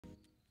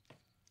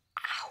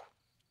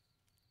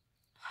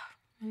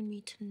Remind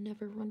me to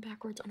never run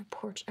backwards on a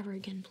porch ever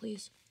again,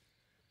 please.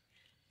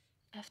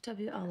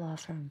 FWL law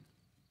firm.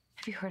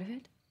 Have you heard of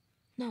it?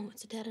 No,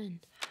 it's a dead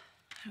end.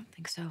 I don't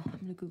think so. I'm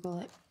gonna Google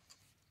it.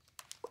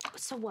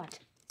 So what?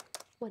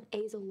 What,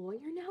 A's a lawyer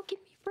now? Give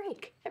me a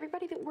break.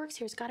 Everybody that works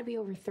here's got to be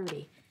over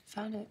 30.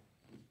 Found it.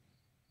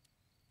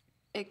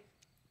 It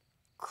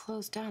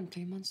closed down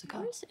 3 months ago.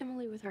 Where's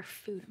Emily with our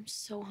food? I'm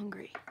so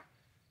hungry.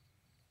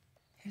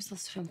 Here's a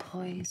list of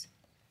employees.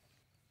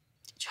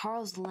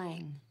 Charles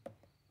Lang.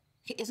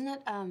 Isn't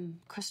it,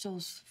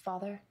 Crystal's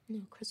father? No,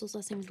 Crystal's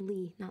last name is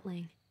Lee, not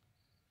Lang.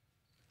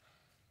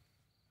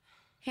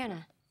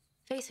 Hanna,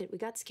 face it, we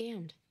got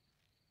scammed.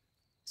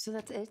 So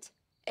that's it?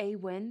 A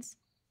wins?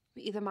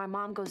 Either my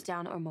mom goes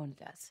down or Mona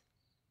does.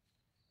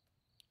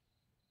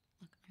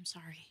 Look, I'm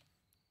sorry.